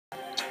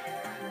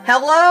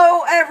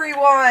Hello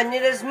everyone,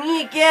 it is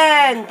me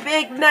again,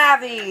 Big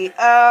Mavi.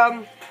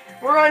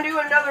 We're gonna do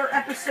another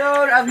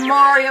episode of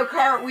Mario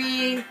Kart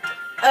Wii.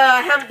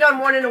 Haven't done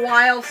one in a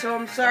while, so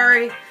I'm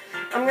sorry.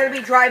 I'm gonna be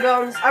dry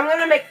bones. I'm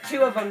gonna make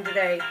two of them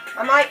today.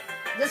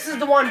 This is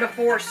the one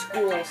before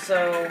school,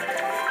 so,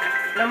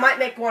 and I might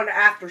make one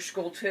after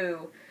school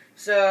too.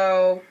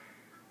 So,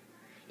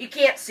 you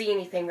can't see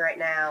anything right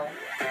now.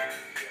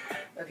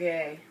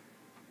 Okay.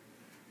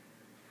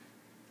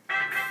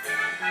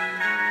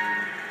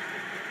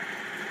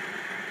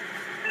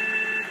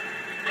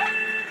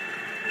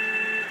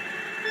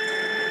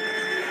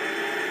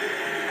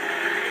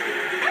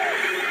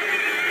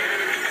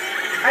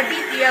 I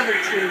beat the other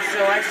two,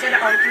 so I set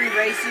it on 3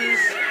 races.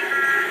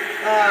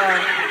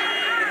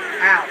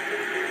 Ow.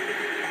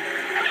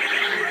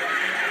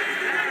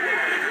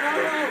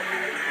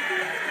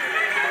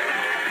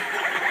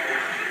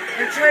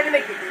 They're trying to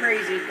make it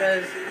crazy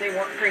because they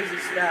want crazy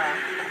stuff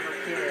for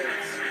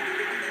kids.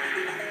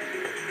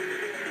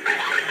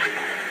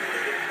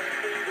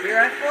 Here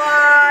I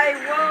fly!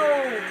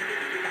 Whoa!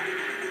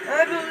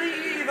 I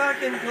believe I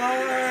can fly.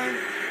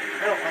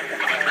 I don't like that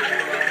song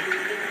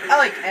anyway. I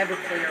like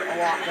Everclear a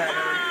lot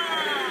better.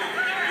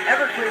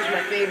 Everclear's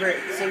my favorite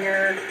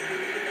singer,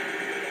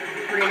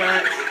 pretty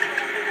much.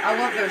 I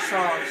love their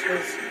songs,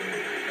 because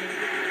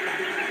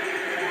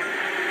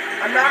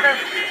I'm not gonna...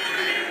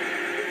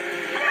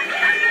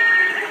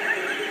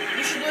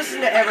 You should listen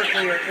to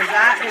Everclear, because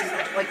that is,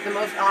 like, the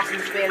most awesome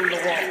band in the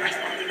world.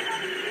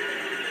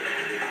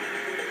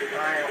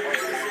 I don't like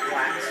this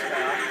black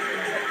stuff.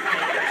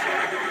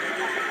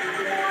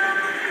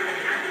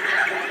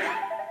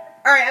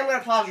 Alright, I'm gonna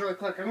pause really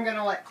quick. I'm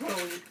gonna let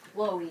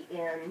Chloe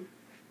in.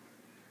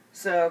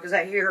 So, because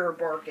I hear her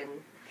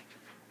barking.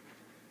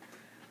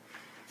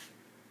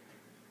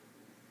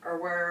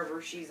 Or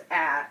wherever she's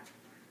at.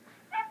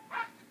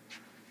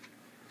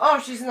 Oh,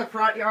 she's in the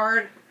front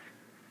yard.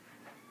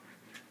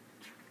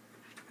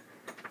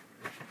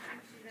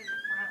 She's in the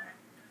front.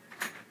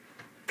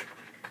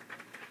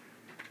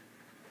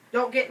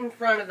 Don't get in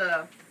front of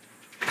the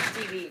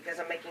TV, because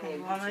I'm making a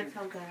YouTube. I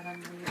tell Dad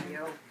I'm leaving.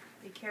 Video.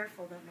 Be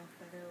careful, don't knock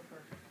that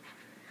over.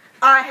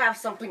 I have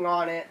something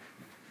on it.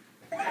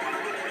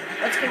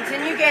 Let's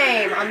continue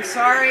game. I'm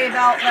sorry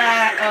about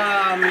that.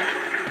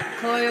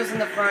 Chloe was in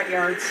the front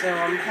yard, so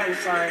I'm kind of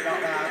sorry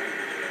about that.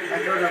 I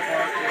heard her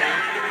barking.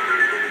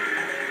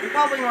 You're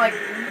probably like,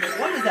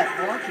 what is that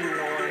barking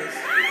noise?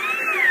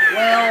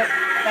 Well,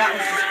 that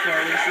was just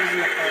Chloe. She's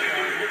in the front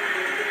yard.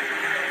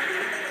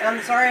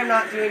 I'm sorry I'm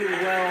not doing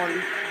well in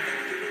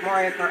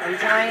Mario Kart. I'm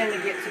trying to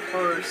get to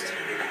first.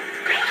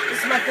 This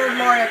is my 3rd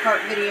Mario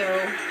Kart video,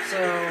 so,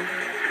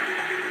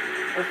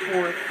 or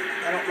 4th,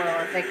 I don't know,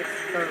 I think it's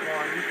the 3rd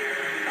one,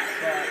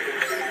 but,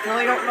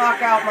 Chloe, don't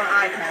knock out my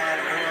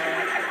iPad, or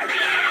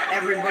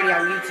everybody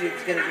on YouTube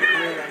is gonna get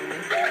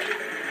ruined,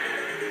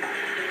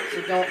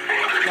 so don't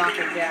knock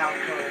it down,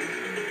 Chloe.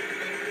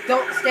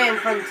 Don't stand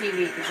in front of the TV,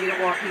 because you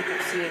don't want people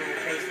seeing your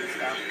face and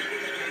stuff.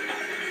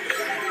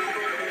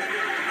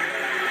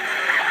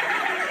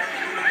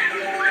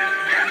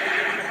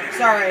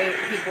 Sorry,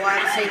 people, I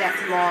have to say that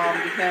to Mom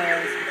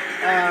because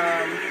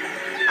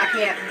I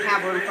can't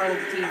have her in front of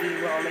the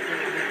TV while I'm making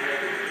a video.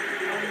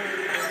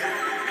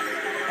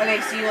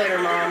 Okay, see you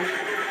later, Mom.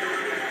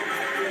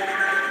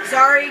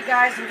 Sorry,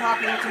 guys, I'm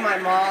talking to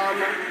my mom.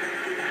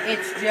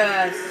 It's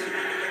just,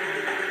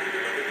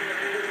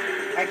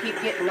 I keep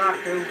getting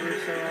knocked over,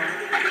 so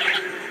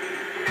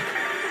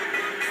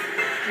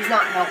she's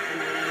not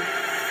helping me.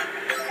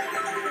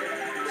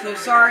 So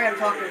sorry, I'm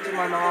talking to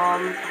my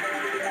mom.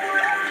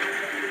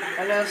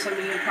 I know some of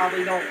you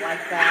probably don't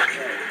like that,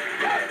 but...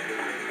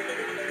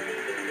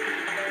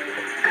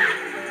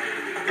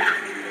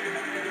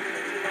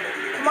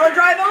 Come on,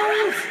 dry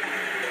bones!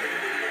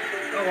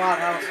 Oh, wow,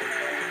 that was...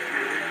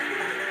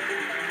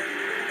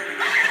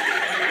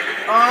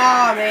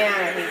 Oh, man, I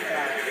hate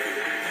that.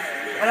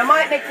 And I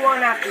might make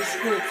one after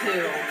school,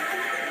 too.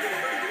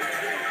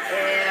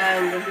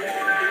 And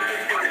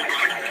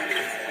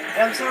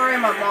I'm sorry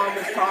my mom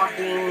was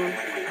talking...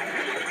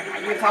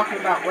 We were talking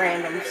about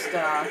random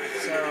stuff,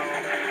 so...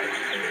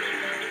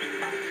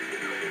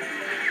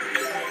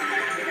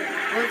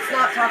 Let's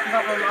not talk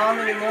about my mom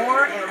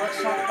anymore, and let's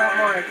talk about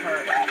Mario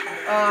Kart.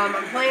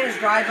 I'm playing as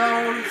Dry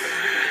Bones,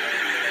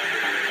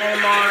 and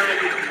I'm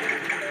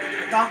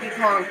on Donkey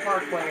Kong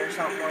Parkway or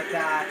something like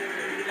that.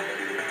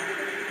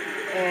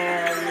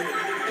 And...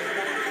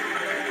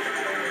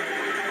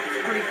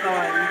 it's pretty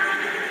fun.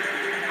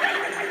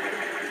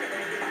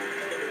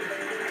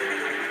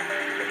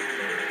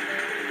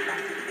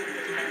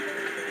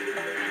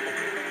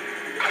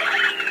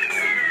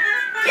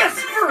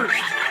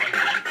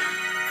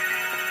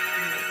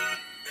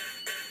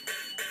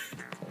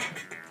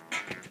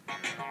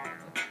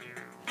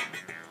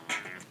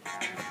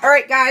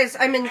 Alright guys,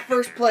 I'm in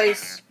first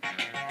place.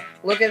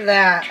 Look at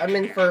that, I'm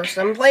in first.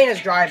 I'm playing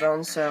as Dry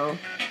Bones, so...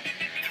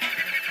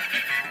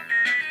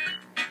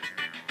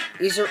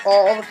 These are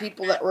all the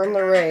people that were in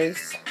the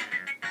race.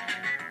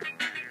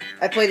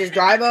 I played as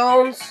Dry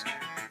Bones.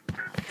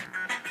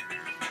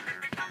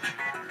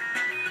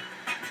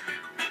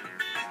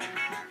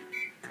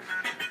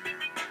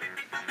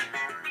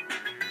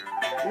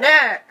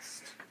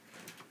 Next.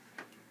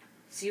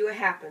 See what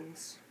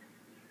happens.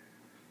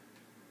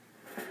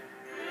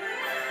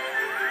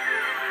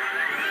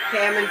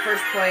 Okay, I'm in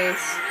first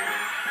place.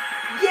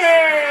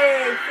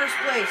 Yay! First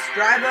place.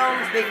 Dry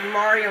Bones, Big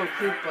Mario, and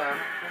Koopa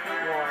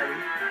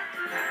won.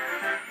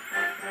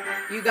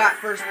 You got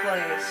first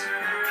place.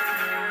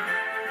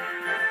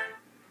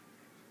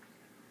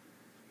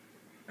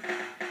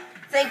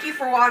 Thank you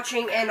for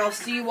watching, and I'll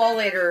see you all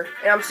later.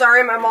 And I'm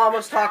sorry my mom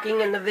was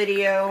talking in the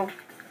video.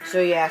 So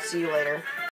yeah, see you later.